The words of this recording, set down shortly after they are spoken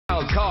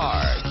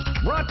Card,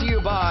 brought to you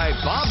by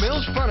Bob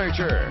Mills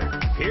Furniture.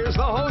 Here's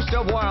the host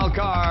of Wild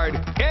Card,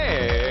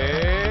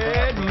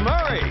 Ed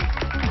Murray.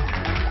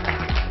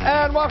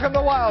 And welcome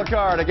to Wild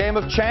Card, a game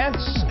of chance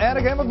and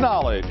a game of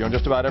knowledge on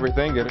just about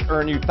everything that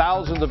earn you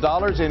thousands of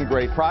dollars in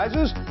great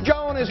prizes.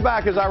 Joan is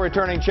back as our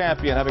returning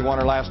champion, having won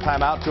her last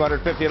time out,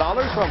 $250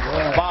 from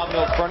Bob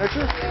Mills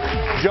Furniture.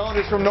 Joan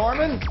is from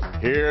Norman,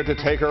 here to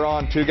take her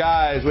on. Two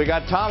guys. We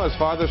got Thomas,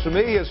 farthest from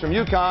me. He is from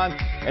Yukon.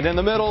 And in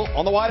the middle,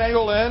 on the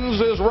wide-angle lens,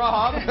 is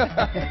Rob.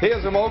 He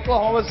is from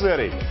Oklahoma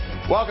City.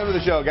 Welcome to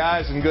the show,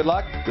 guys, and good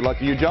luck. Good luck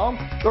to you, Joan.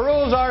 The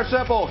rules are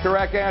simple.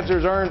 Correct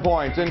answers earn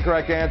points.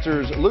 Incorrect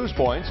answers lose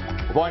points.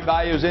 The point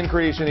values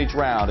increase in each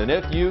round. And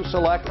if you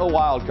select a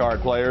wild card,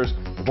 players,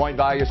 the point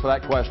values for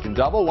that question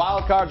double.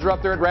 Wild cards are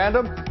up there at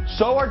random.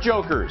 So are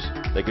jokers.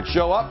 They could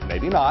show up,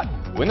 maybe not.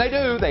 When they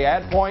do, they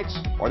add points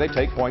or they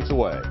take points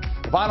away.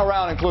 The final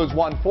round includes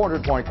one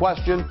 400-point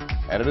question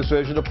and a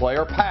decision to play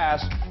or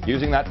pass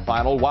using that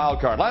final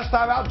wild card. Last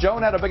time out,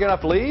 Joan had a big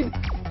enough lead,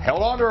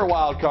 held on to her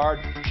wild card.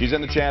 She's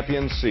in the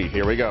champion's seat.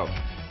 Here we go.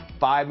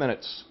 5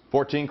 minutes,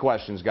 14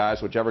 questions,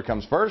 guys, whichever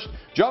comes first.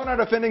 Joan, our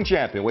defending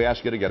champion, we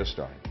ask you to get us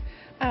started.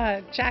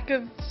 Jack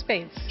of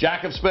spades.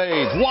 Jack of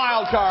spades.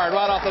 Wild card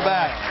right off the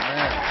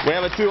bat. We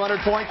have a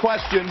 200-point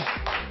question.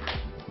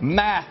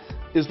 Math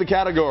is the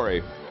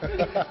category.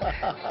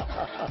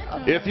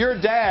 If your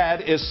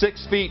dad is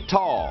 6 feet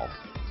tall,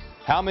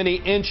 how many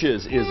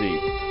inches is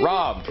he?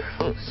 Rob?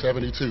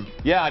 72.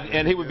 Yeah,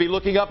 and he would be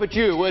looking up at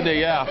you, wouldn't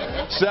he?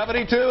 Yeah.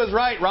 72 is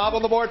right. Rob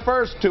on the board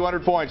first.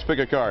 200 points. Pick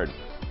a card.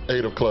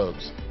 8 of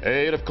clubs.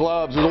 8 of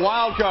clubs is a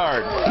wild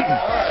card.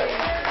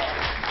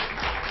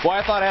 Boy,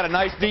 I thought I had a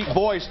nice deep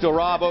voice till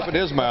Rob opened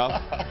his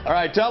mouth. All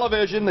right,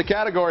 television, the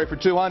category for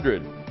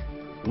 200.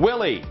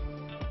 Willie,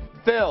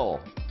 Phil,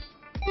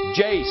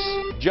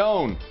 Jace,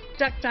 Joan,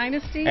 Duck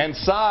Dynasty. and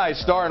Cy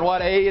star in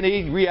what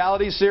A&E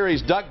reality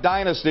series? Duck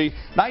Dynasty.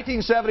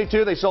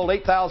 1972, they sold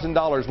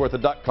 $8,000 worth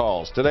of duck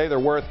calls. Today, they're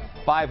worth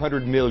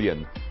 $500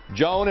 million.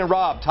 Joan and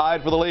Rob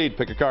tied for the lead.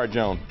 Pick a card,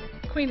 Joan.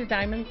 Queen of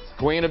Diamonds.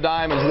 Queen of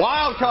Diamonds.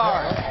 Wild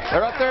card.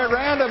 They're up there at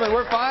random, and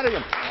we're finding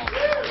them.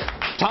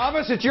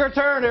 Thomas, it's your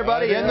turn,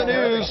 everybody. In the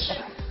news.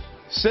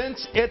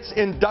 Since its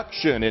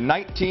induction in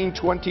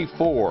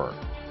 1924,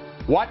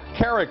 what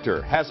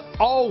character has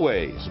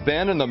always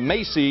been in the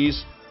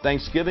Macy's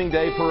Thanksgiving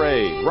Day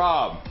Parade?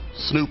 Rob?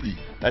 Snoopy.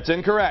 That's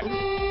incorrect.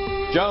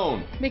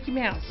 Joan? Mickey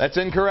Mouse. That's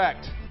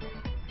incorrect.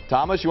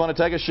 Thomas, you want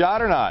to take a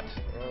shot or not?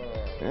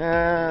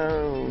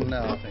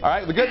 No. All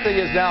right, the good thing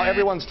is now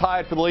everyone's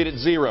tied for the lead at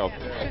 0.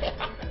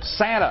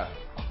 Santa.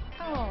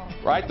 Oh.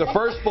 Right? The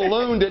first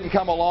balloon didn't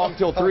come along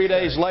till 3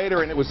 days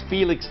later, and it was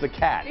Felix the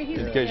cat,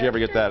 in case you ever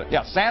get that.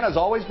 Yeah, Santa's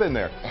always been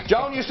there.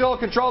 Joan, you still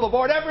control the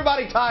board.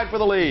 Everybody tied for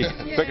the lead.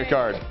 Pick a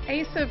card.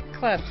 Ace of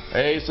clubs.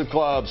 Ace of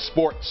clubs.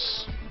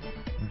 Sports.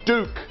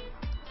 Duke.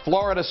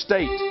 Florida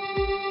State.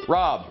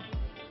 Rob.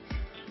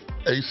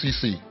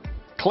 ACC.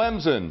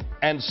 Clemson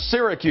and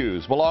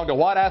Syracuse belong to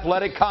what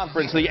athletic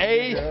conference? The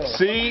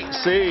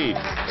ACC.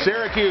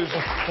 Syracuse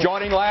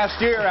joining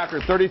last year after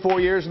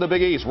 34 years in the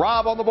Big East.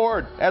 Rob on the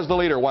board as the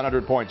leader,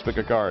 100 points. Pick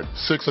a card.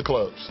 6 of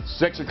clubs.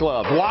 6 of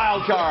clubs.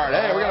 Wild card.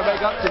 Hey, we're going to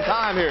make up some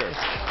time here.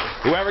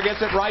 Whoever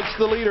gets it right's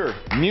the leader.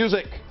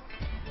 Music.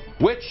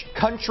 Which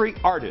country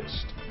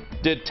artist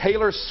did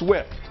Taylor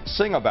Swift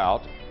sing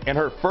about in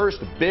her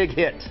first big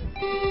hit?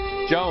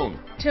 Joan.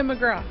 Tim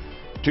McGraw.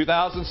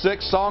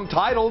 2006 song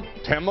titled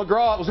Tim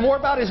McGraw. It was more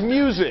about his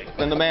music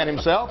than the man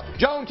himself.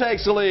 Joan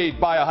takes the lead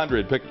by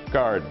 100. Pick a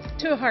card.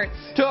 2 of hearts.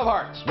 2 of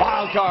hearts.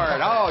 Wild card.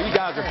 Oh, you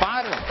guys are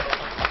finding them.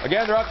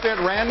 Again, they're up there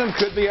at random.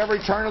 Could be every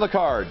turn of the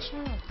cards.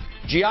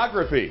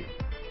 Geography.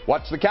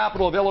 What's the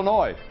capital of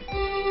Illinois?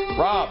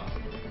 Rob.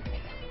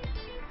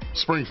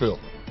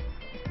 Springfield.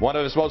 One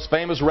of his most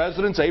famous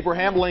residents,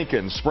 Abraham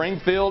Lincoln.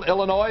 Springfield,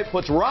 Illinois,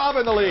 puts Rob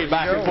in the lead.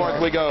 Back and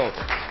forth we go.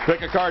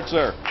 Pick a card,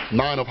 sir.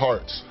 9 of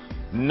hearts.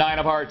 9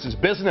 of hearts is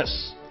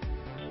business.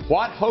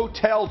 What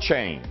hotel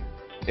chain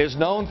is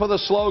known for the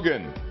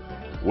slogan,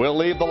 "We'll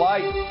leave the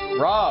light"?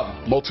 Rob.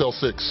 Motel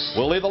 6.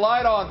 We'll leave the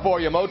light on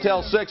for you.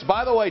 Motel 6.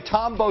 By the way,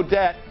 Tom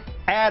Bodette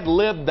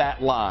ad-libbed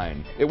that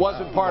line. It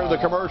wasn't part of the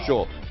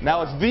commercial.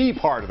 Now it's the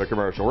part of the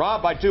commercial.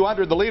 Rob, by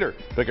 200, the leader.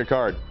 Pick a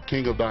card.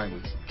 King of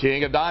diamonds.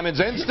 King of Diamonds,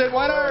 instant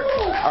winner.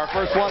 Our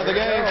first one of the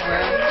game.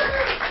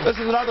 This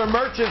is another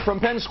merchant from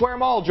Penn Square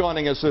Mall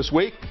joining us this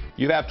week.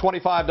 You have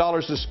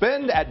 $25 to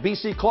spend at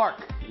B.C. Clark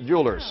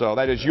Jewelers. So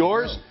that is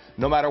yours.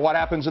 No matter what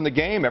happens in the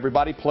game,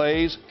 everybody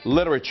plays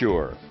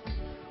literature.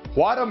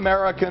 What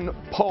American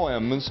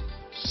poem's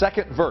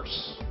second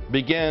verse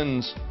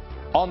begins,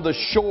 "On the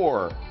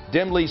shore,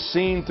 dimly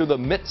seen through the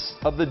midst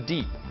of the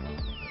deep"?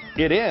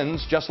 It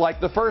ends just like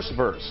the first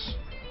verse,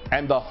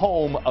 "And the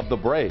home of the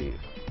brave."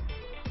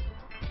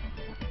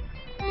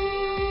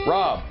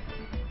 Rob.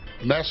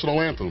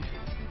 National anthem.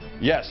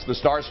 Yes, the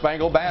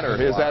Star-Spangled Banner.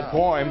 Here's that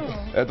poem.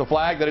 The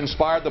flag that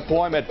inspired the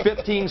poem had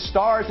 15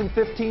 stars and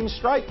 15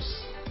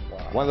 stripes.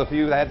 One of the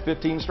few that had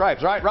 15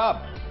 stripes. Right, Rob?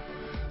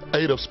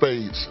 8 of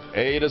spades.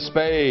 8 of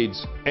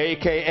spades,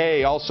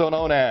 a.k.a. also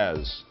known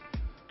as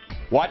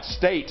What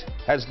state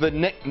has the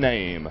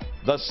nickname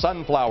the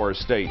Sunflower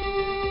State?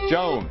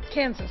 Joan.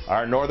 Kansas.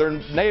 Our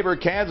northern neighbor,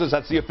 Kansas.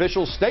 That's the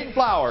official state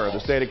flower of the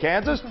state of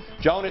Kansas.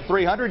 Joan at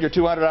 300. You're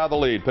 200 out of the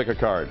lead. Pick a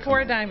card.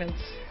 4 diamonds.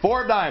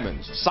 4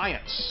 diamonds.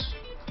 Science.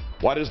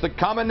 What is the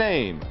common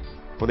name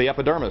for the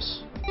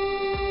epidermis?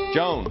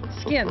 Joan.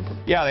 Skin.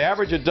 Yeah, the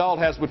average adult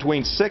has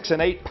between 6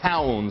 and 8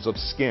 pounds of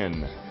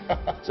skin.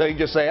 So you can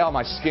just say, oh,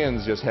 my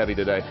skin's just heavy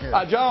today.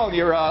 Joan,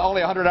 you're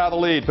only 100 out of the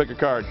lead. Pick a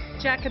card.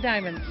 Jack of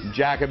diamonds.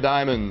 Jack of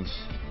diamonds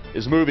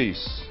is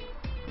movies.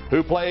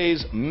 Who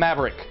plays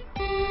Maverick?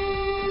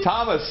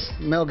 Thomas.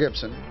 Mel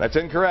Gibson. That's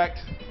incorrect.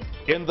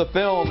 In the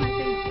film,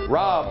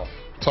 Rob.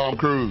 Tom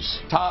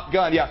Cruise. Top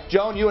Gun. Yeah,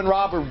 Joan, you and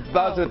Rob were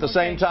buzzing at the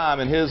same time,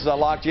 and his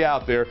locked you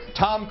out there.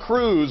 Tom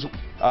Cruise,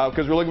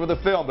 because we're looking for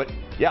the film, but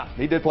yeah,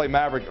 he did play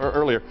Maverick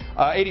earlier.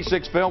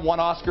 86 film, won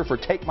Oscar for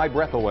Take My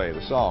Breath Away,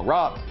 the song.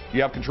 Rob,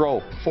 you have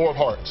control. 4 of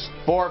Hearts.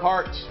 4 of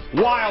Hearts.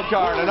 Wild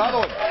card, another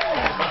one.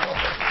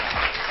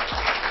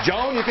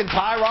 Joan, you can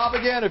tie Rob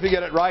again if you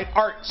get it right.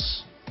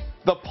 Arts.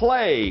 The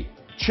play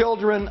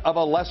Children of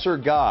a Lesser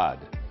God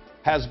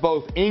has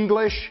both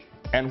English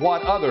and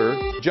what other?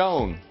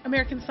 Joan.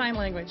 American Sign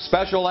Language.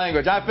 Special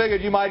language. I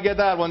figured you might get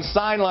that one.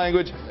 Sign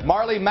language.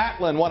 Marlee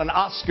Matlin won an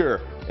Oscar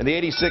in the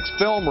 86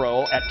 film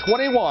role at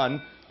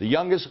 21, the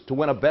youngest to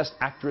win a Best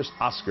Actress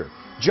Oscar.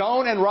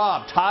 Joan and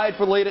Rob tied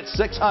for the lead at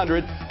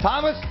 600.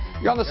 Thomas,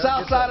 you're on the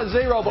south side of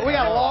 0, but we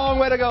got a long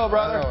way to go,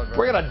 brother.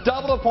 We're going to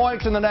double the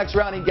points in the next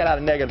round. You can get out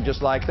of negative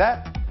just like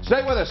that.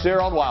 Stay with us here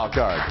on Wild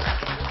Card.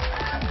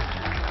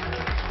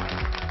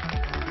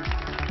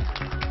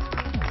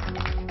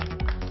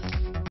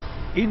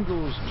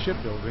 Ingalls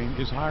Shipbuilding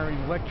is hiring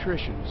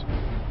electricians,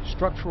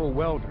 structural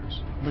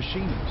welders,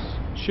 machinists,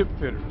 ship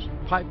fitters,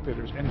 pipe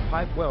fitters, and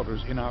pipe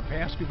welders in our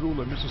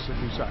Pascagoula,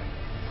 Mississippi site.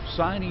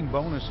 Signing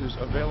bonuses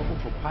available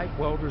for pipe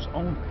welders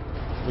only.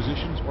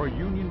 Positions are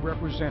union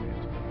represented.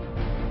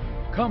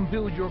 Come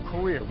build your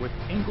career with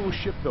Ingalls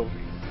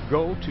Shipbuilding.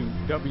 Go to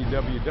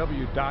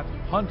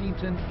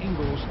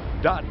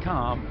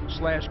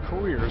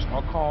www.huntingtoningalls.com/careers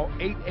or call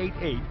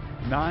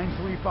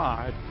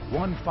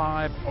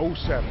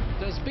 888-935-1507.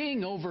 Does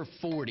being over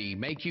 40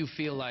 make you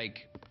feel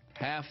like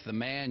half the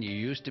man you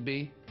used to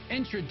be?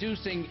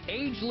 Introducing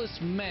Ageless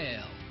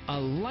Male, a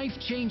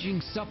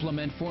life-changing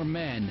supplement for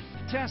men.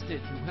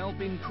 Tested to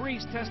help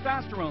increase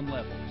testosterone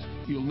levels.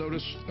 You'll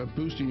notice a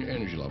boost in your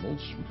energy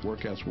levels.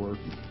 Workouts work,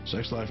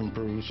 sex life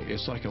improves.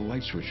 It's like a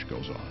light switch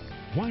goes on.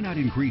 Why not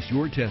increase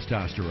your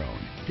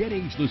testosterone? Get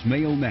Ageless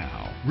Male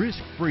now,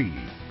 risk-free.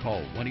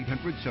 Call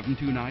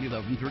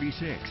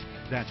 1-800-729-1136.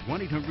 That's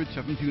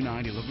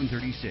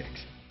 1-800-729-1136.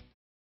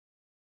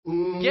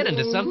 Get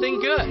into something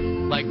good,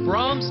 like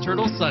Brahms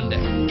Turtle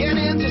Sundae. Get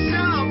into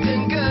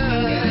something good.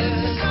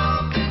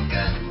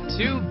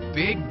 2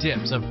 big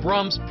dips of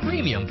Brahms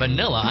Premium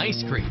Vanilla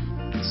Ice Cream.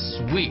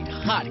 Sweet,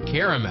 hot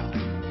caramel.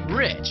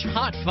 Rich,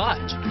 hot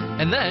fudge.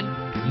 And then,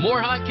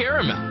 more hot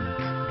caramel.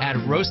 Add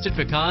roasted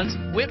pecans,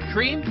 whipped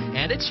cream,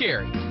 and a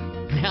cherry.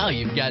 Now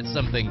you've got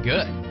something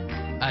good.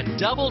 A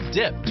double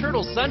dip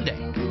Turtle Sundae.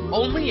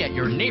 Only at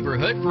your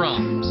neighborhood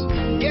Brahms.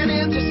 Get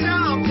into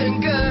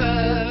something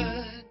good.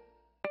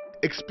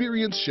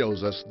 Experience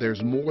shows us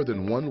there's more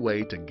than one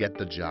way to get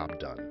the job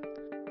done.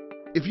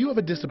 If you have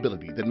a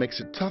disability that makes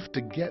it tough to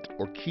get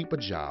or keep a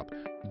job,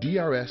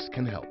 DRS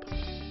can help.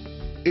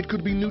 It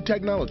could be new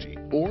technology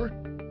or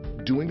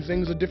doing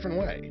things a different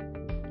way.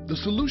 The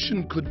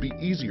solution could be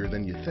easier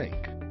than you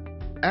think.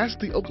 Ask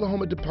the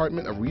Oklahoma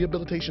Department of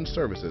Rehabilitation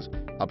Services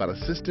about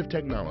assistive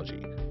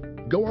technology.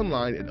 Go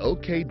online at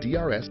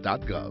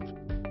okdrs.gov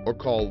or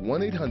call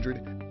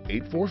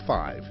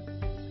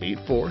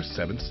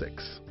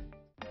 1-800-845-8476.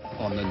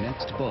 On the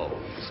next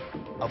Bones,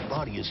 a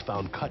body is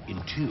found cut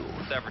in 2.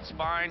 Severed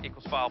spine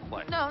equals foul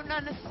play. No,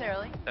 not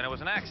necessarily. Then it was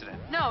an accident.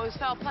 No, it was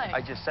foul play. I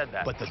just said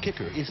that. But the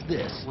kicker is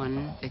this.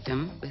 One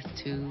victim with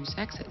 2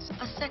 sexes.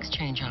 A sex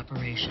change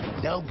operation.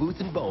 Now Booth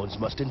and Bones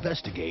must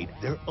investigate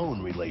their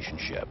own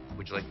relationship.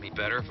 Would you like me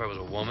better if I was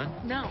a woman?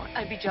 No,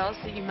 I'd be jealous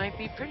that you might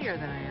be prettier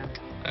than I am.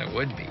 I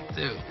would be,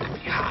 too. I'd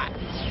be hot.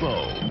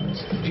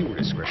 Bones. Viewer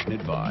discretion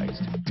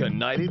advised.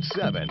 Tonight at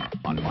 7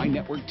 on My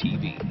Network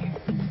TV.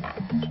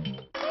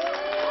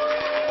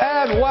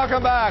 And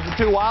welcome back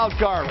to Wild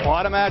Card.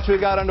 What a match we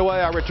got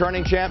underway. Our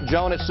returning champ,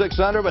 Joan, at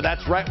 600, but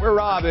that's right where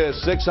Rob is,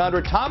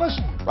 600.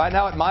 Thomas, right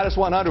now at minus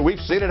 100. We've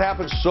seen it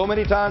happen so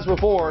many times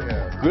before.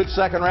 Good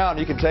second round.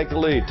 You can take the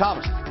lead.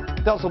 Thomas,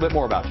 tell us a little bit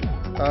more about you.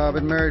 I've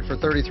been married for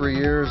 33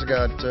 years.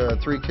 Got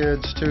 3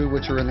 kids, 2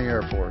 which are in the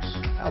Air Force.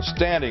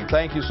 Outstanding.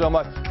 Thank you so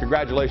much.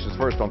 Congratulations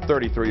first on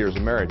 33 years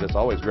of marriage. That's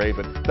always great.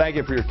 But thank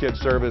you for your kids'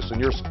 service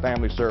and your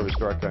family service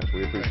to our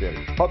country. We appreciate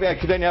it. Hope you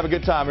continue to have a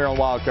good time here on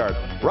Wild Card.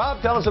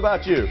 Rob, tell us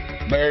about you.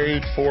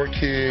 Married, 4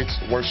 kids,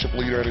 worship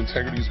leader at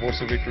Integrity's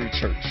Voice of Victory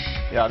Church.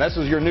 Yeah, this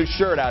is your new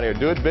shirt out here.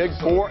 Do it big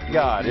for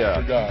God.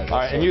 Yeah. For God. All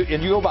right, and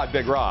you go by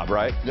Big Rob,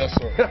 right? Yes,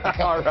 sir.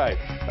 All right.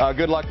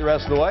 Good luck the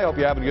rest of the way. Hope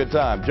you're having a good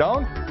time.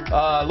 Joan?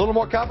 A little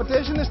more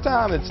competition this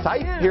time. It's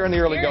tight here in the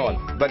early going.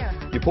 But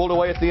you pulled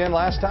away at the end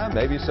last time.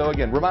 Maybe so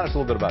again. Remind us a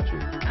little bit about you.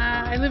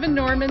 I live in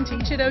Norman,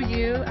 teach at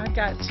OU. I've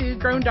got 2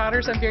 grown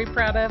daughters I'm very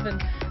proud of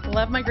and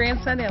love my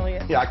grandson,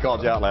 Elliot. Yeah, I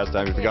called you out last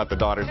time. You forgot the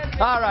daughters.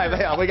 All right,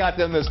 yeah, we got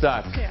them this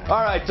time.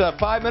 All right,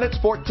 5 minutes,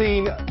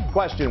 14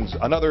 questions.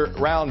 Another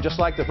round just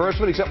like the first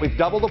one, except we've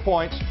doubled the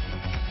points.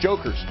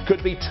 Jokers,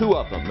 could be 2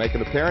 of them make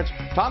an appearance.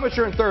 Thomas,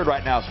 you're in third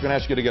right now, so we're going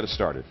to ask you to get us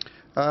started.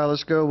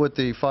 Let's go with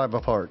the 5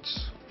 of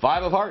hearts.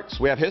 5 of hearts.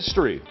 We have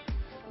history.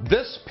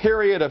 This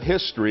period of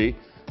history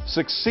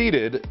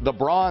succeeded the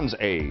Bronze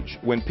Age,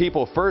 when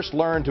people first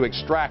learned to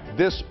extract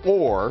this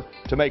ore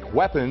to make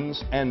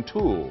weapons and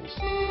tools.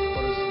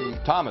 What is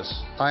the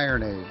Thomas.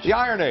 Iron Age. The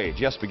Iron Age,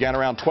 yes, began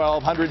around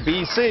 1200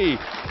 BC.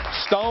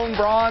 Stone,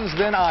 bronze,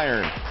 then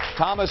iron.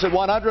 Thomas at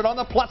 100 on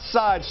the plus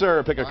side,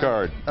 sir. Pick a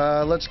card.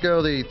 Let's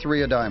go the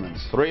 3 of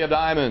diamonds. 3 of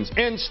diamonds.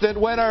 Instant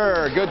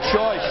winner. Good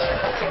choice.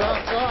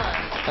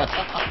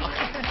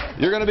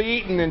 You're going to be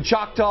eating in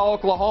Choctaw,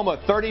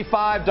 Oklahoma.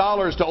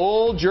 $35 to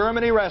Old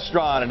Germany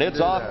Restaurant, and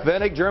it's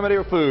authentic Germany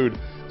food.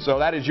 So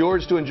that is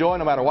yours to enjoy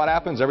no matter what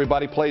happens.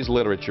 Everybody plays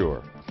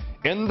literature.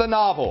 In the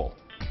novel,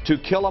 To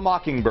Kill a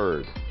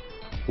Mockingbird,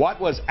 what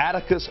was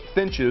Atticus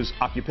Finch's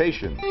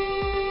occupation?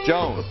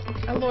 Joan.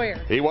 A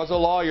lawyer. He was a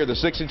lawyer. The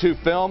 '62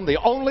 film,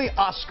 the only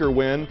Oscar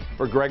win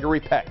for Gregory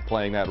Peck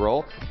playing that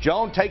role.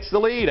 Joan takes the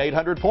lead,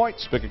 800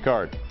 points. Pick a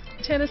card.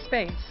 10 of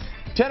spades.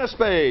 10 of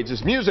spades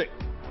is music.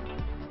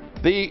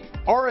 The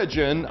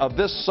origin of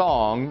this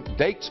song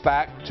dates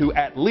back to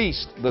at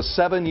least the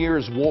 7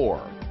 Years'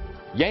 War.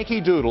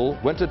 Yankee Doodle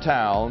went to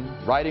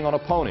town riding on a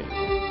pony.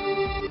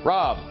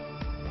 Rob.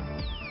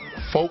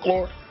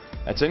 Folklore?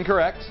 That's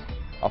incorrect.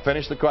 I'll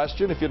finish the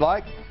question if you'd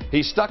like.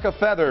 He stuck a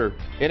feather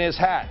in his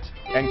hat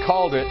and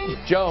called it,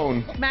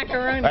 Joan.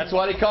 Macaroni. That's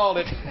what he called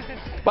it.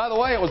 By the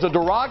way, it was a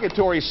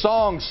derogatory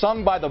song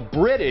sung by the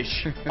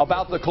British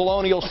about the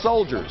colonial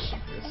soldiers.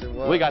 Yes, it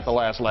was. We got the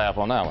last laugh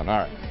on that one. All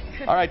right.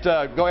 All right,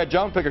 go ahead,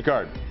 Joan. Pick a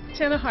card.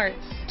 10 of hearts.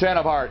 10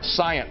 of hearts.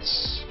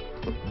 Science.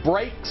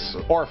 Breaks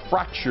or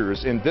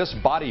fractures in this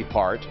body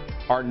part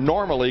are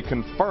normally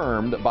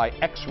confirmed by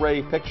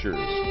X-ray pictures.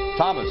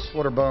 Thomas.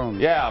 What are bones?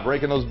 Yeah,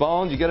 breaking those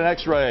bones, you get an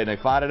X-ray and they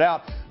find it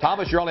out.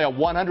 Thomas, you're only at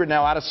 100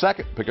 now out of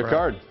second. Pick a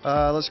card.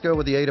 Let's go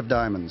with the 8 of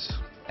diamonds.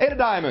 8 of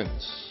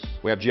diamonds.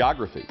 We have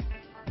geography.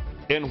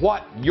 In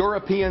what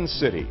European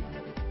city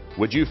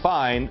would you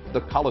find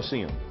the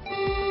Colosseum?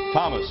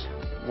 Thomas.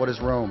 What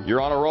is Rome?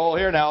 You're on a roll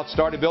here now. It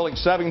started building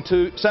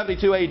 72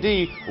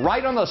 AD,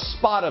 right on the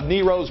spot of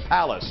Nero's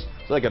palace.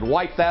 So they could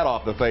wipe that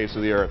off the face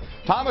of the earth.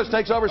 Thomas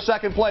takes over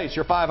second place.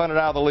 You're 500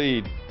 out of the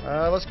lead.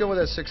 Let's go with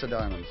that 6 of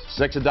diamonds.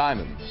 6 of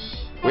diamonds.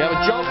 We have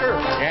a joker,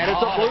 and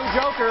it's a blue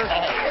joker.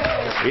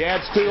 He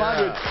adds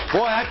 200.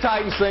 Boy, that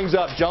tightens things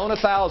up. Joan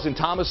 1,000,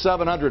 Thomas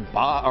 700,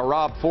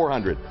 Rob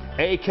 400.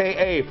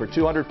 AKA for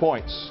 200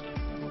 points.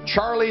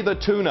 Charlie the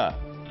Tuna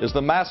is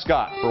the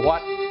mascot for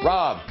what?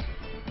 Rob.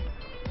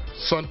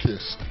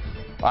 Sunkissed.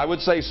 I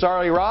would say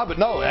sorry, Rob, but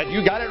no,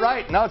 you got it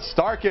right. No, it's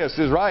Starkissed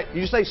is right. Did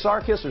you say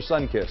Starkissed or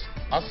Sunkissed?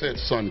 I said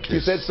Sunkissed.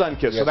 You said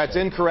Sunkissed, yes, so that's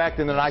incorrect,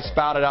 and then I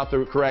spouted out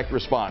the correct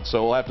response.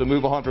 So we'll have to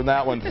move on from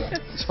that one.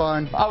 It's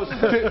fine. I was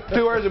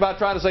two words about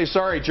trying to say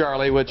sorry,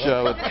 Charlie, which,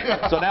 so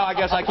now I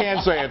guess I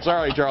can say it.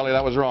 Sorry, Charlie,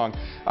 that was wrong.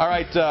 All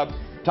right,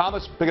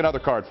 Thomas, pick another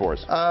card for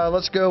us.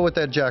 Let's go with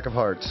that Jack of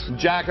Hearts.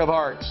 Jack of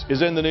Hearts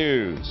is in the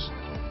news.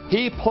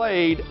 He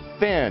played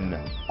Finn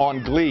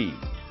on Glee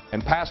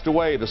and passed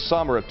away the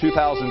summer of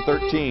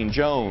 2013.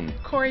 Joan.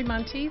 Corey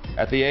Monteith.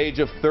 At the age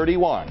of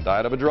 31,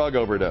 died of a drug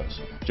overdose.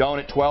 Joan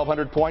at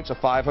 1,200 points, a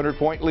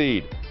 500-point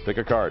lead. Pick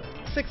a card.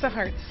 6 of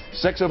hearts.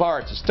 6 of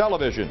hearts is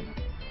television.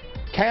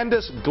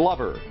 Candace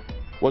Glover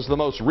was the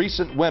most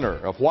recent winner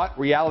of what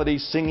reality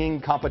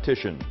singing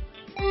competition?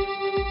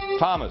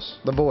 Thomas.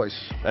 The Voice.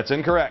 That's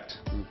incorrect.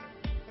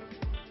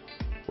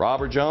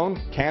 Rob or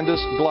Joan?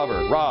 Candace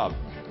Glover. Rob.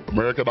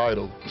 American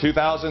Idol.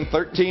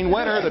 2013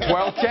 winner, the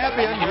 12th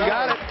champion. You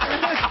got it.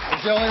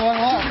 There's only one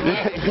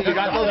left. You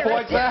got those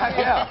points back?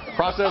 Yeah.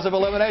 Process of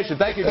elimination.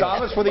 Thank you,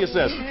 Thomas, for the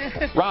assist.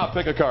 Rob,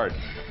 pick a card.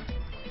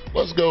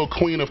 Let's go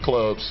Queen of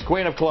Clubs.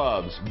 Queen of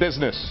Clubs.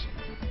 Business.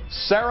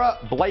 Sarah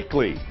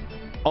Blakely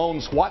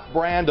owns what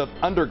brand of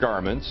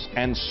undergarments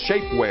and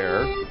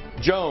shapewear?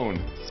 Joan.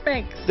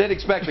 Spanx. Didn't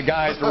expect the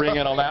guys to ring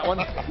in on that one.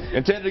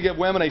 Intended to give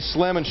women a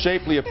slim and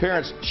shapely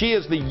appearance. She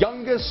is the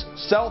youngest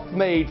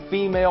self-made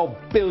female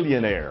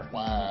billionaire.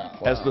 Wow.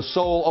 As the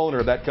sole owner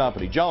of that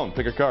company. Joan,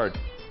 pick a card.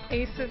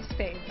 Ace of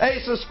spades.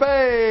 Ace of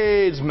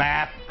spades.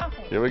 Math. Oh.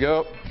 Here we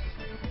go.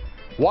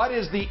 What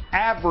is the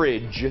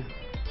average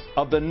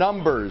of the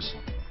numbers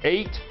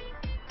 8,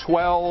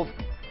 12,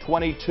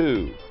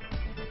 22?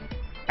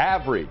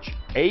 Average.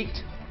 8,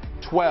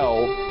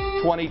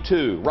 12,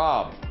 22.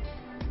 Rob.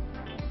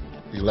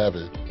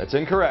 11. That's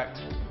incorrect.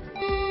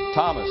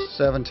 Thomas.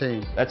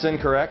 17. That's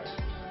incorrect.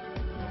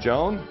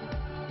 Joan.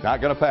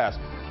 Not going to pass.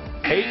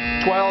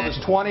 8, 12 is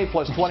 20,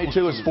 plus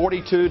 22 is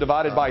 42,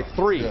 divided by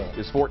 3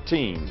 is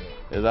 14.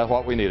 Is that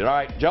what we needed? All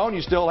right, Joan,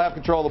 you still have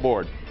control of the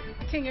board.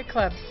 King of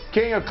clubs.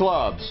 King of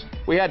clubs.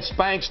 We had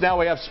Spanx, now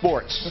we have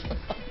sports.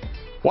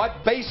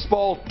 What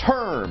baseball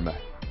term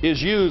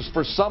is used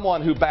for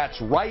someone who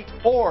bats right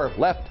or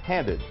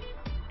left-handed?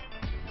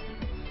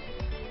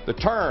 The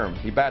term,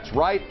 he bats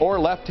right or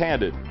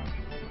left-handed.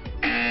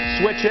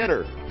 Switch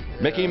hitter.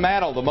 Mickey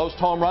Mantle, the most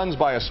home runs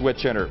by a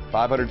switch hitter,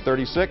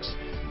 536.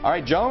 All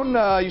right,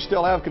 Joan, you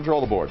still have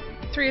control of the board.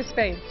 3 of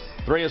spades.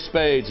 3 of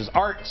spades is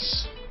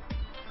arts.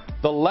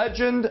 The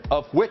legend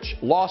of which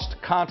lost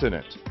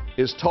continent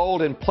is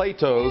told in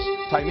Plato's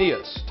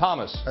Timaeus?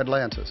 Thomas.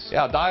 Atlantis.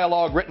 Yeah,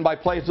 dialogue written by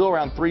Plato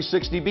around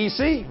 360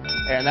 BC.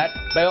 And that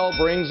bell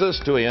brings us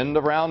to the end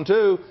of round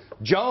 2.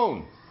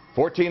 Joan,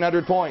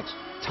 1,400 points.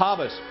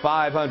 Thomas,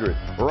 500.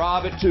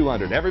 Rob at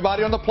 200.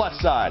 Everybody on the plus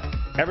side.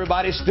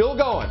 Everybody's still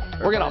going.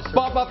 We're going to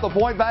bump up the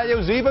point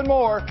values even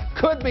more.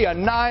 Could be a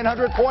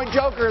 900-point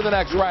joker the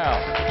next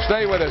round.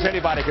 Stay with us.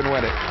 Anybody can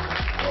win it.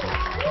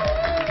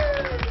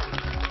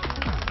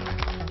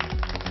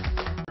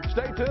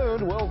 Stay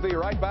tuned. We'll be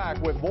right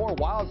back with more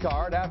Wild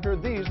Card after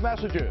these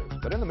messages.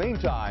 But in the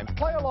meantime,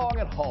 play along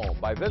at home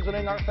by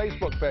visiting our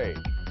Facebook page.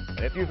 And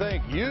if you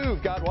think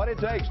you've got what it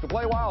takes to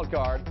play Wild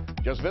Card,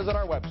 just visit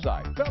our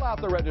website, fill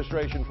out the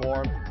registration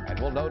form, and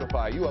we'll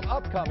notify you of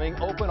upcoming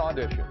open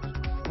auditions.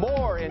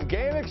 More in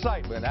game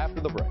excitement after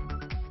the break.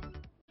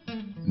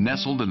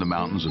 Nestled in the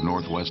mountains of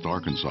northwest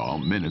Arkansas,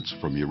 minutes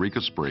from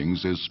Eureka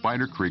Springs, is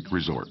Spider Creek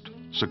Resort.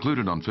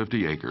 Secluded on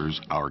 50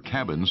 acres, our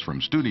cabins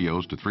from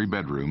studios to 3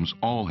 bedrooms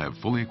all have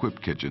fully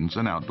equipped kitchens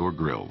and outdoor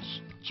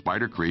grills.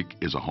 Spider Creek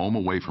is a home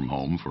away from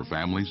home for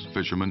families,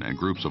 fishermen, and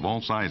groups of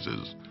all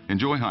sizes.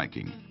 Enjoy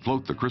hiking,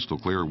 float the crystal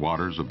clear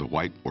waters of the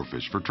White, or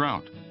fish for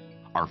trout.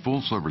 Our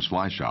full-service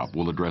fly shop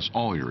will address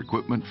all your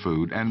equipment,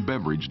 food, and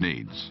beverage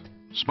needs.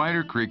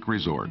 Spider Creek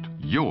Resort,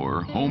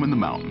 your home in the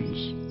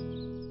mountains.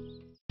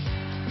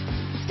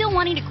 Still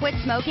wanting to quit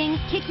smoking?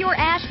 Kick your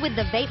ash with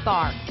the Vape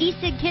Bar.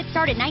 E-cig kits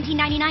start at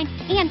 $19.99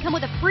 and come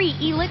with a free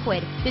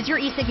e-liquid. Does your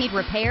e-cig need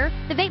repair?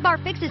 The Vape Bar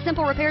fixes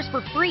simple repairs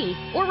for free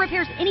or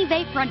repairs any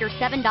vape for under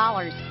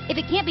 $7. If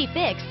it can't be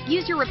fixed,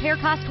 use your repair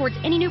cost towards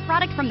any new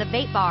product from the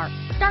Vape Bar.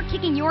 Start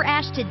kicking your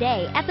ash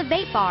today at the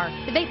Vape Bar.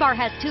 The Vape Bar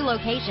has 2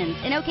 locations,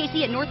 in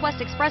OKC at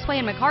Northwest Expressway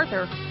in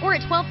MacArthur or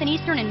at 12th and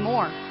Eastern and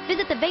more.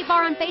 Visit the Vape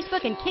Bar on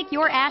Facebook and kick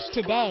your ash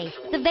today.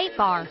 The Vape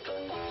Bar.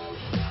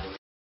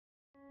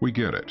 We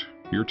get it.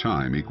 Your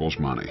time equals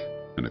money.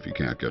 And if you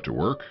can't get to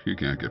work, you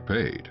can't get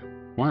paid.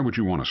 Why would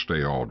you want to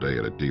stay all day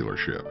at a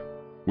dealership?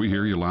 We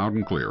hear you loud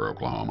and clear,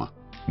 Oklahoma.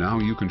 Now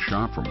you can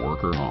shop from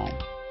work or home.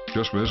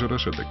 Just visit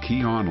us at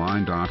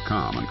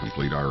thekeyonline.com and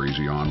complete our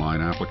easy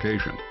online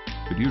application.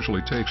 It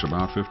usually takes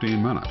about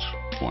 15 minutes.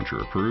 Once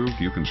you're approved,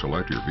 you can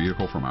select your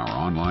vehicle from our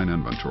online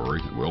inventory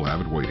and we'll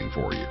have it waiting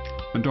for you.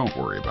 And don't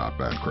worry about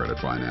bad credit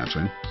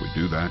financing. We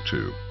do that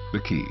too.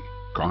 The Key.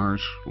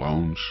 Cars,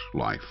 loans,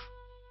 life.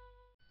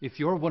 If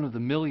you're one of the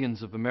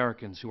millions of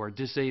Americans who are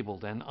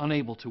disabled and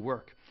unable to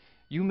work,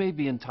 you may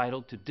be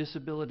entitled to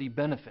disability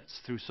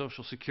benefits through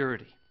Social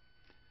Security.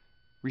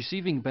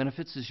 Receiving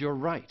benefits is your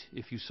right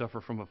if you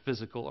suffer from a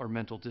physical or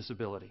mental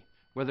disability.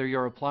 Whether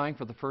you're applying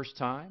for the first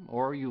time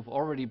or you've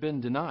already been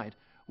denied,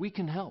 we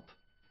can help.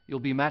 You'll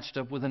be matched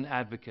up with an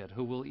advocate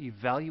who will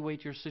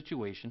evaluate your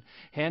situation,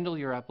 handle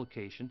your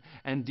application,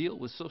 and deal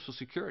with Social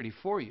Security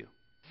for you.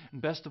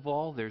 Best of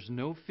all, there's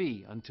no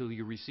fee until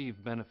you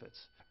receive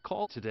benefits.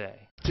 Call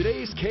today.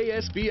 Today's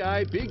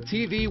KSBI Big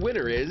TV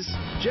winner is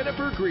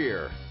Jennifer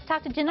Greer.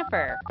 Talk to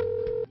Jennifer.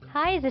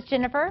 Hi, is this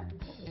Jennifer?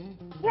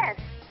 Yes.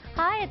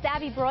 Hi, it's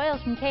Abby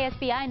Broyles from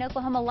KSBI and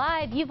Oklahoma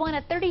Live. You've won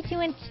a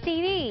 32-inch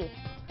TV.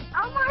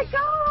 Oh my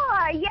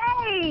God!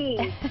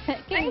 Yay!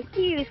 Thank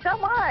you so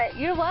much.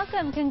 You're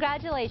welcome.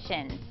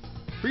 Congratulations.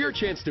 For your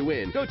chance to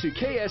win, go to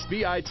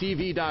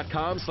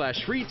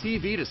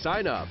ksbitv.com/freetv to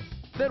sign up.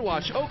 Then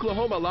watch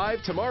Oklahoma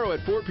Live tomorrow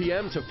at 4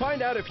 p.m. to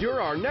find out if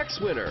you're our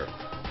next winner.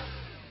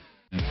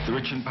 The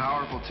rich and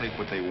powerful take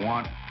what they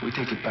want, we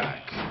take it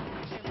back.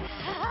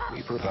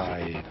 We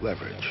provide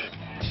leverage.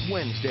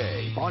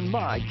 Wednesday on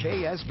My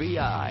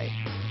KSBI.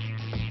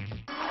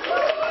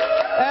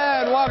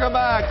 And welcome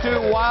back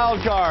to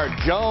Wild Card.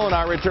 Joan,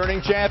 our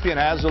returning champion,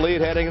 has the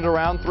lead heading into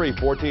round 3,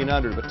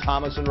 1,400. But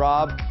Thomas and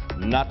Rob,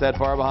 not that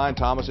far behind.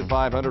 Thomas at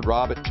 500,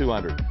 Rob at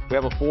 200. We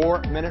have a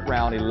 4-minute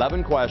round,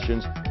 11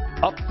 questions.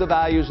 Up the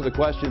values of the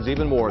questions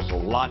even more, so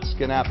lots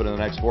can happen in the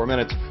next 4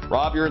 minutes.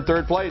 Rob, you're in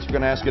 3rd place. We're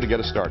going to ask you to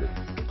get us started.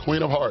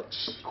 Queen of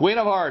Hearts. Queen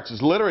of Hearts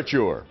is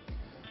literature.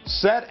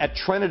 Set at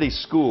Trinity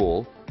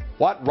School,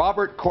 what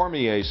Robert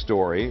Cormier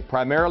story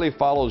primarily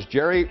follows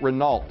Jerry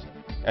Renault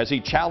as he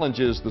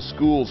challenges the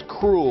school's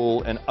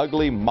cruel and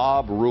ugly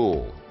mob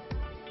rule?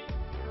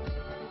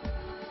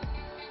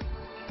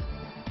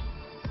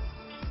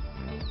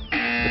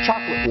 The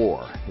Chocolate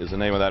War is the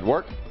name of that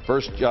work.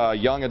 First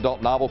young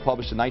adult novel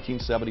published in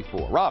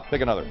 1974. Rob,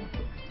 pick another.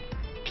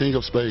 King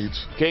of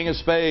Spades. King of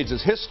Spades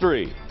is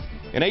history.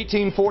 In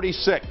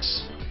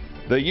 1846,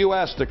 the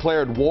U.S.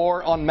 declared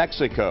war on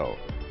Mexico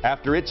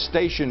after it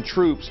stationed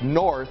troops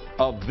north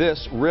of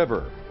this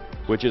river,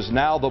 which is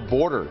now the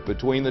border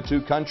between the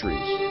two countries.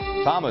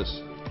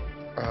 Thomas.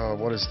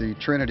 What is the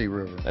Trinity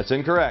River? That's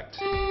incorrect.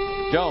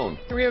 Joan.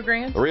 The Rio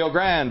Grande. The Rio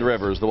Grande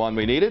River is the one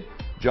we needed.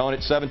 Joan at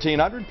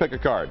 1,700. Pick a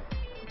card.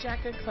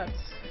 Jack of clubs.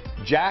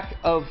 Jack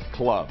of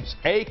clubs,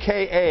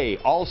 a.k.a.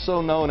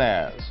 also known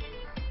as.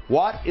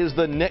 What is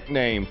the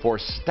nickname for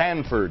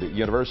Stanford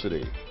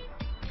University?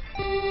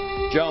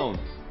 Joan.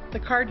 The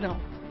cardinal.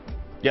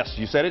 Yes,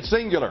 you said it's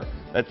singular.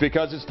 That's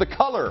because it's the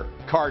color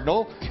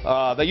cardinal.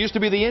 They used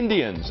to be the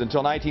Indians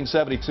until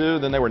 1972.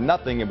 Then they were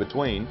nothing in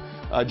between.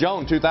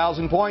 Joan,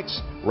 2,000 points.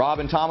 Rob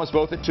and Thomas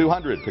both at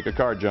 200. Pick a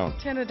card, Joan.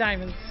 10 of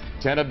diamonds.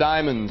 10 of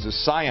diamonds is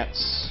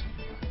science.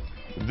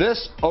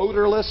 This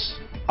odorless,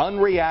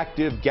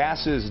 unreactive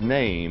gas's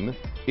name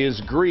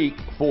is Greek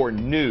for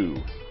new.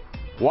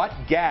 What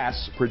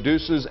gas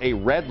produces a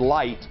red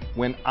light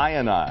when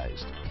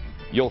ionized?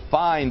 You'll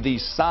find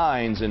these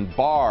signs in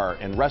bar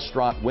and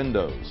restaurant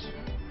windows.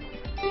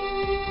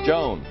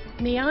 Joan.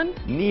 Neon.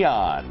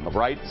 Neon.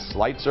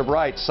 Lights are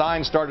bright.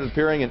 Signs started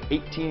appearing in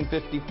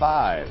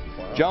 1855.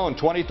 Wow. Joan,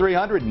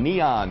 2,300.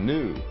 Neon,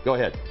 new. Go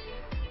ahead.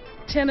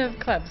 10 of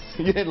clubs.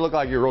 You didn't look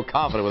like you were real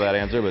confident with that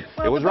answer, but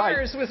well, it was right. The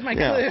bars was my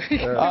clue.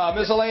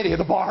 Miscellaneous.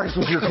 The bars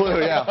was your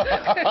clue, yeah.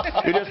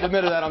 You just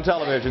admitted that on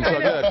television, so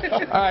good.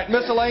 All right,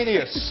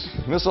 miscellaneous.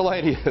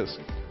 Miscellaneous.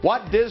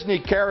 What Disney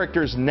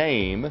character's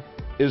name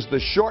is the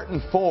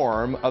shortened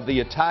form of the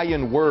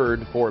Italian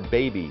word for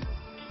baby?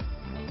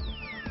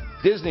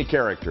 Disney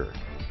character.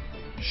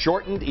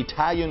 Shortened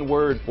Italian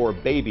word for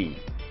baby.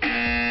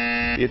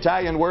 The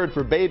Italian word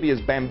for baby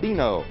is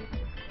bambino.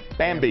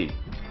 Bambi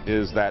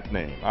is that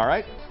name. All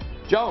right?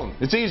 Joan,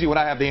 it's easy when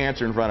I have the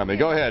answer in front of me.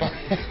 Go ahead.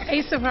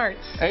 Ace of hearts.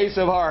 Ace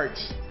of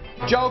hearts.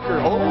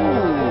 Joker.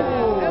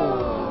 Oh.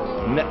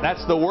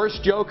 That's the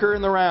worst joker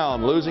in the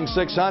round. Losing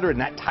 600, and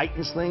that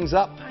tightens things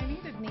up. I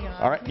needed neon.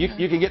 All right,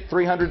 you can get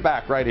 300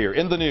 back right here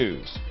in the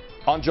news.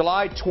 On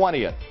July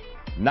 20th,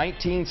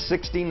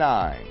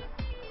 1969,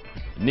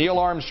 Neil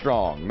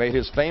Armstrong made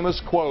his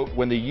famous quote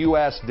when the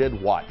U.S. did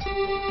what?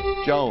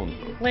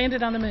 Joan.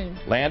 Landed on the moon.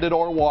 Landed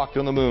or walked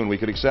on the moon. We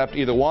could accept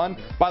either one.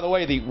 By the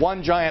way, the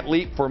one giant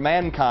leap for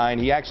mankind,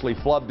 he actually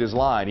flubbed his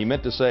line. He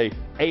meant to say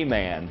a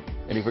man,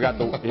 and he forgot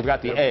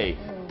the A.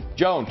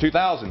 Joan,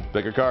 2,000.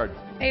 Pick a card.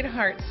 8 of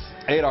hearts.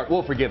 8 of hearts.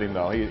 We'll forgive him,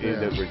 though. He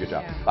did a pretty good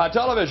job.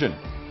 Television.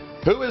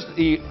 Who is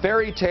the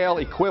fairy tale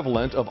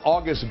equivalent of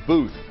August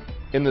Booth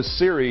in the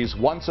series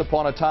Once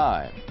Upon a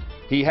Time?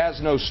 He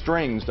has no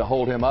strings to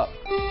hold him up.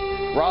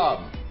 Rob.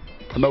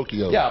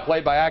 Pinocchio. Yeah,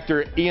 played by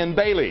actor Ian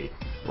Bailey.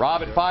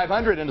 Rob at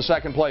 500 into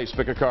second place.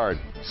 Pick a card.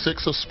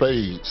 6 of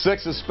spades.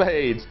 6 of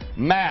spades.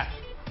 Math.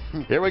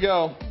 Here we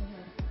go.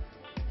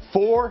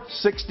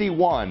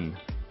 461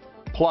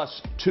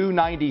 plus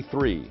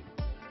 293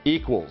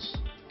 equals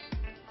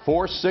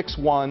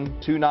 461,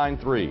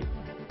 293.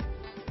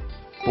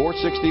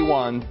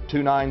 461,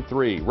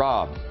 293.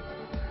 Rob.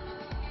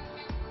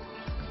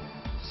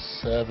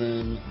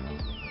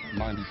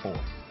 794.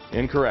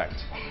 Incorrect.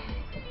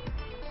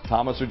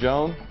 Thomas or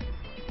Joan?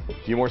 A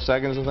few more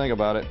seconds to think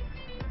about it.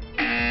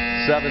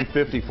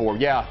 754.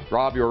 Yeah,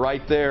 Rob, you're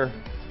right there.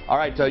 All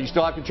right, you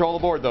still have control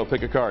of the board, though.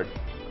 Pick a card.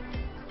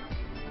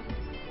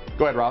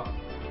 Go ahead, Rob.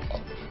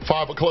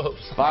 5 of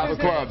clubs. 5 of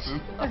clubs.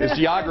 It's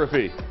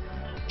geography.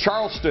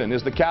 Charleston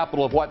is the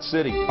capital of what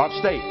city? Of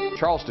state.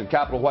 Charleston,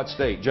 capital of what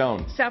state?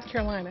 Joan. South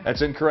Carolina.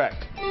 That's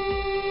incorrect.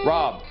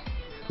 Rob.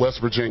 West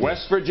Virginia.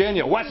 West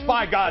Virginia. West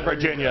by God,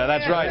 Virginia.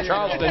 That's right.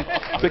 Charleston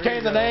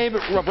became the name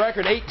of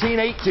record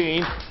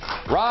 1818.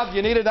 Rob,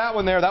 you needed that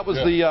one there. That was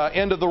the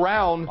end of the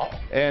round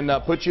and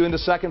put you into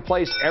second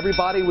place.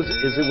 Everybody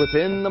is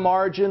within the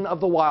margin of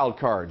the wild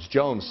cards.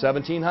 Jones,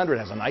 1,700.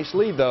 Has a nice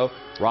lead, though.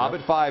 Rob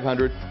at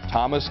 500.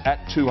 Thomas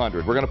at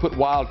 200. We're going to put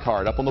wild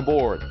card up on the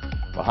board.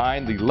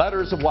 Behind the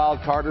letters of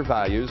wild card are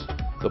values.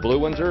 The blue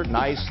ones are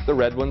nice. The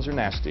red ones are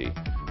nasty.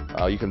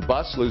 You can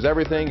bust, lose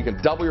everything. You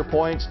can double your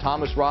points.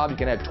 Thomas, Rob, you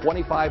can add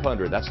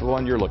 2,500. That's the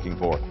one you're looking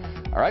for.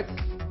 All right?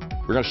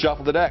 We're going to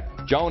shuffle the deck.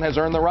 Joan has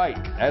earned the right,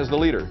 as the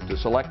leader, to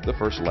select the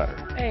first letter.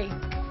 A.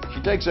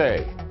 She takes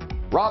A.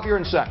 Rob, you're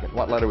in second.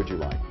 What letter would you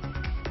like?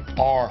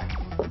 R.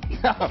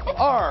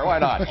 R, why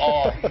not?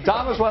 R.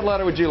 Thomas, what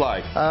letter would you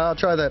like? I'll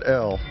try that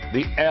L.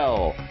 The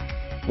L.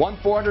 One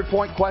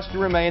 400-point question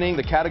remaining.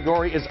 The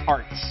category is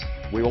arts.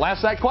 We will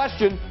ask that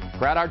question.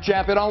 Crown our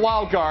champion on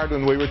Wild Card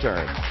when we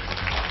return.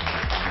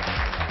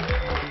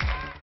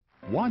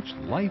 Watch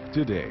Life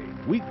Today,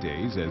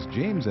 weekdays as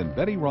James and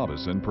Betty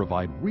Robison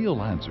provide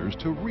real answers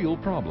to real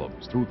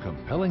problems through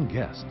compelling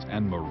guests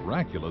and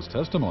miraculous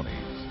testimonies.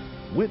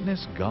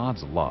 Witness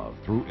God's love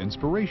through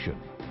inspiration,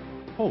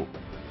 hope,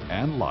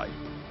 and life.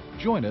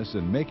 Join us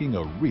in making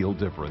a real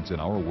difference in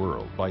our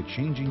world by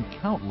changing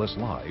countless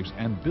lives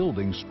and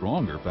building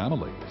stronger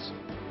families.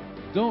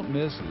 Don't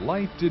miss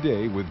Life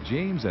Today with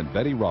James and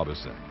Betty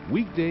Robison,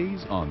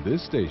 weekdays on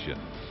this station.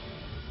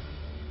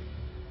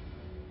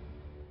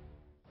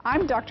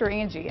 I'm Dr.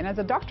 Angie, and as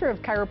a doctor of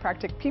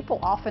chiropractic, people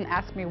often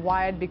ask me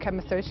why I'd become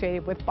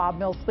associated with Bob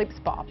Mills Sleep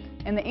Spa.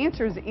 And the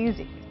answer is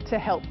easy: to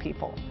help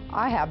people.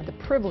 I have the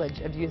privilege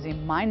of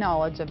using my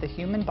knowledge of the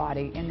human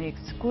body and the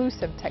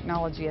exclusive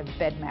technology of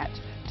BedMatch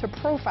to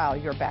profile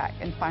your back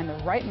and find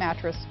the right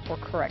mattress for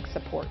correct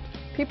support.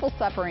 People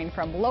suffering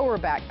from lower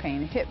back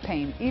pain, hip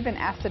pain, even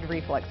acid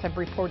reflux have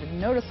reported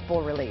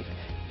noticeable relief.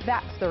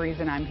 That's the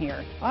reason I'm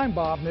here. I'm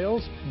Bob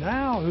Mills.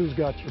 Now who's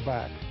got your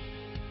back?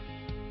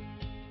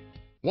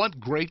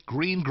 Want great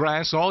green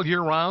grass all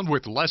year round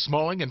with less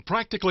mowing and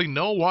practically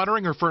no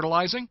watering or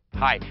fertilizing?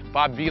 Hi,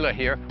 Bob Vila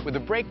here with a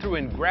breakthrough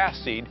in grass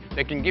seed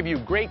that can give you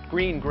great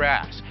green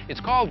grass.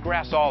 It's called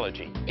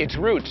Grassology. Its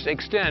roots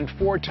extend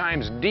 4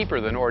 times deeper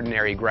than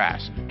ordinary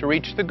grass to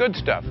reach the good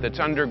stuff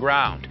that's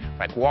underground,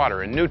 like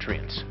water and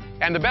nutrients.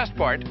 And the best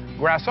part,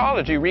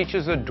 Grassology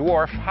reaches a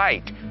dwarf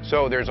height,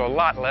 so there's a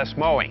lot less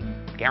mowing.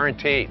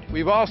 Guaranteed.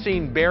 We've all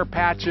seen bare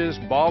patches,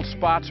 bald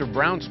spots, or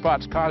brown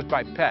spots caused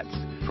by pets.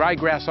 Try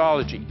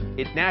Grassology.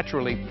 It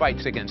naturally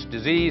fights against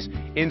disease,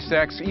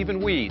 insects,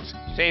 even weeds,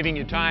 saving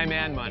you time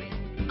and money.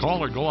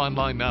 Call or go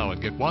online now and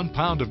get 1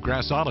 pound of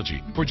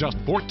Grassology for just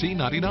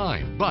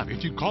 $14.99. But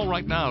if you call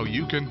right now,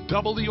 you can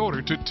double the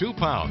order to 2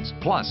 pounds.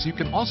 Plus, you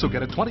can also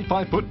get a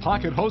 25-foot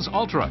Pocket Hose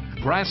Ultra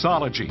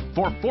Grassology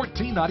for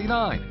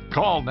 $14.99.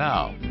 Call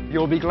now.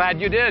 You'll be glad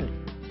you did.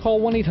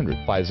 Call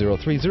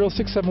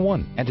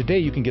 1-800-503-0671. And today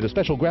you can get a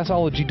special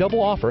Grassology double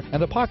offer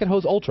and the Pocket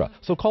Hose Ultra.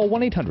 So call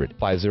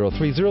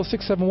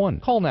 1-800-503-0671.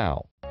 Call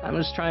now. I'm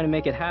just trying to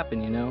make it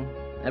happen, you know.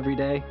 Every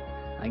day,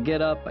 I get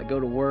up, I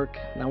go to work,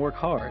 and I work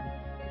hard.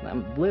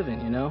 I'm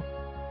living, you know.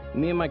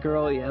 Me and my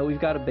girl, yeah,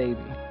 we've got a baby.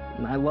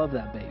 And I love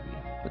that baby.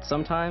 But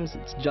sometimes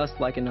it's just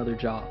like another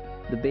job.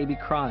 The baby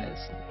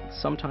cries,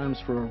 sometimes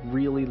for a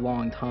really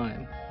long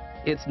time.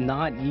 It's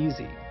not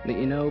easy.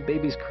 You know,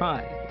 babies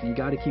cry. You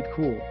gotta keep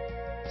cool.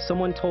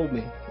 Someone told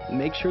me,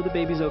 make sure the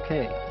baby's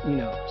okay, you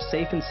know,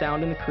 safe and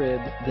sound in the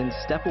crib, then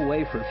step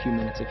away for a few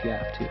minutes if you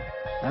have to.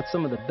 That's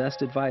some of the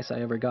best advice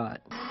I ever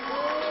got.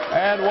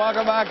 And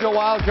welcome back to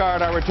Wild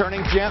Card. Our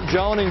returning champ,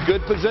 Joan, in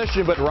good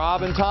position, but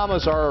Rob and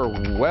Thomas are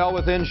well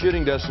within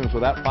shooting distance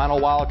with that final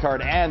Wild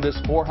Card and this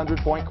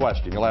 400-point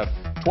question. You'll have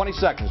 20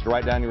 seconds to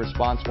write down your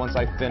response once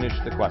I finish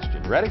the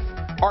question. Ready?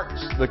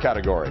 Art's the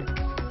category.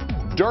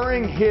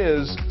 During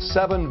his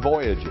 7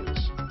 voyages,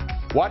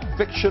 what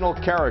fictional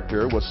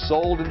character was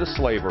sold into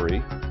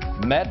slavery,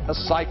 met a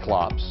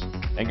cyclops,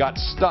 and got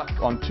stuck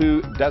on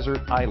 2 desert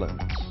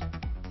islands?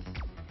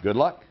 Good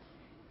luck.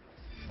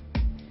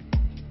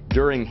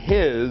 During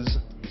his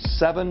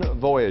 7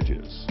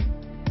 voyages,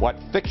 what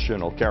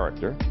fictional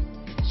character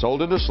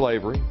sold into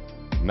slavery,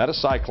 met a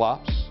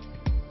cyclops,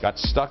 got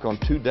stuck on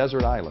 2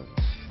 desert islands?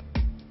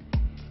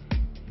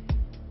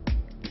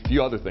 A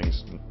few other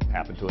things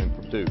happened to him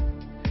from 2,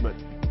 but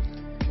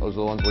those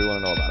are the ones we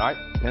want to know about. All right,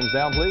 pens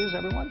down, please,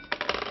 everyone.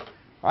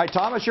 All right,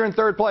 Thomas, you're in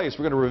 3rd place.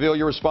 We're going to reveal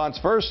your response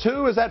first.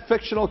 Who is that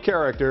fictional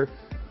character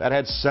that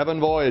had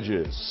 7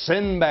 voyages?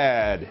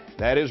 Sinbad.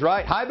 That is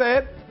right. Hi,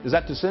 babe. Is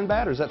that to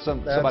Sinbad or is that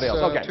somebody else?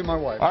 Okay. To my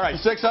wife. All right,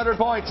 600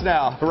 points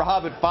now.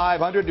 Rob at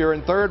 500. You're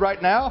in 3rd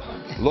right now,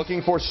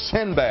 looking for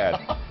Sinbad.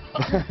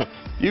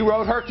 You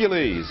wrote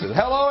Hercules.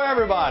 Hello,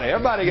 everybody.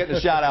 Everybody getting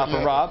a shout out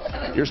from Rob.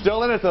 You're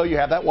still in it, though. You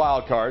have that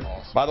wild card.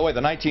 By the way,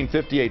 the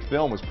 1958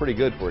 film was pretty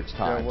good for its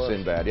time, yeah,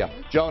 Sinbad. Yeah.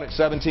 Joan at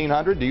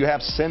 1700. Do you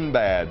have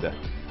Sinbad?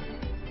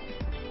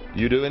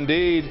 You do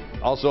indeed.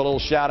 Also a little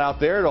shout out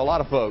there to a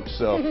lot of folks.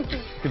 So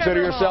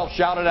consider yourself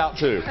shouted out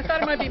too. I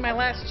thought it might be my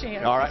last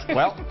chance. All right.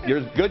 Well, you're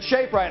in good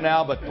shape right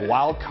now, but the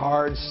wild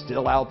card's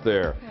still out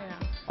there. Yeah.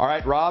 All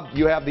right, Rob,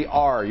 you have the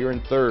R. You're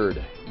in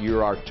 3rd.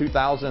 You are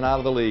 2,000 out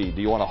of the lead.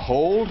 Do you want to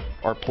hold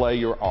or play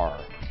your R?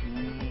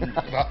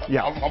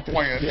 Yeah, I'm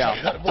playing.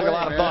 Yeah, took a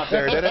lot of thought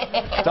there, did it?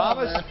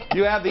 Thomas,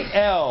 you have the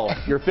L.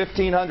 You're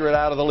 1,500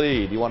 out of the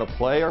lead. You want to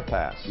play or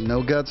pass?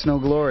 No guts, no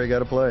glory. Got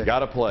to play. Got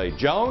to play.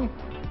 Joan,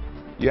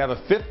 you have a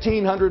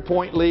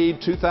 1,500-point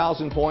lead,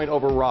 2,000 point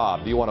over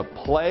Rob. Do you want to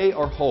play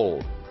or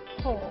hold?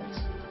 Hold.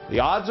 The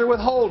odds are with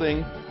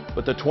holding,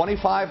 but the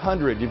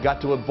 2,500, you've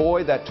got to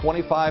avoid that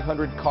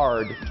 2,500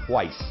 card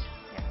twice.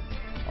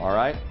 All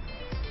right?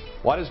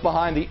 What is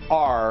behind the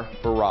R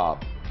for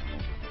Rob?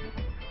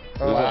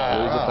 Lose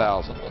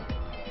 1,000.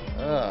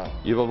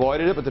 You've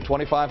avoided it, but the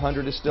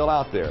 2,500 is still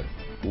out there.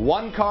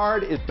 1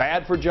 card is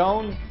bad for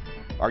Joan,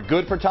 or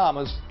good for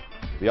Thomas.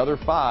 The other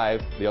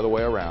 5, the other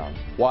way around.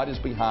 What is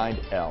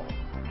behind L?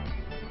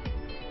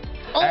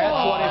 At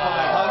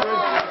 2,500.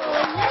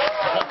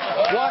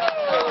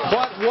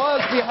 What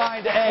was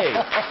behind A?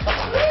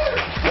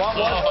 What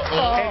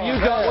was? And you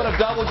would have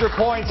doubled your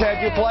points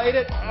had you played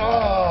it.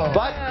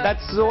 But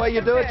that's the way you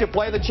do it. You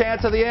play the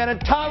chance of the end.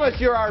 And Thomas,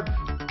 you're our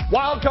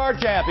wild card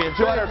champion.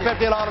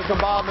 $250 from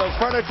Bob Mills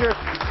Furniture.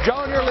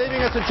 Joan, you're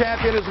leaving us a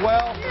champion as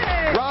well.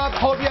 Rob,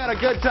 hope you had a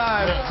good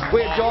time.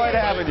 We enjoyed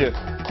having you.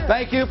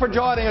 Thank you for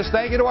joining us.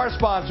 Thank you to our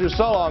sponsors.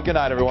 So long. Good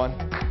night, everyone.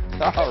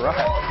 All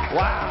right.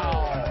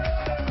 Wow.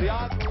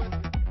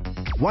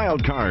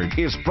 Wild Card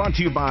is brought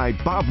to you by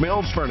Bob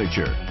Mills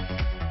Furniture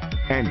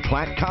and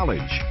Platt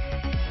College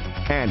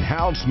and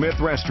Hal Smith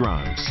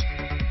Restaurants.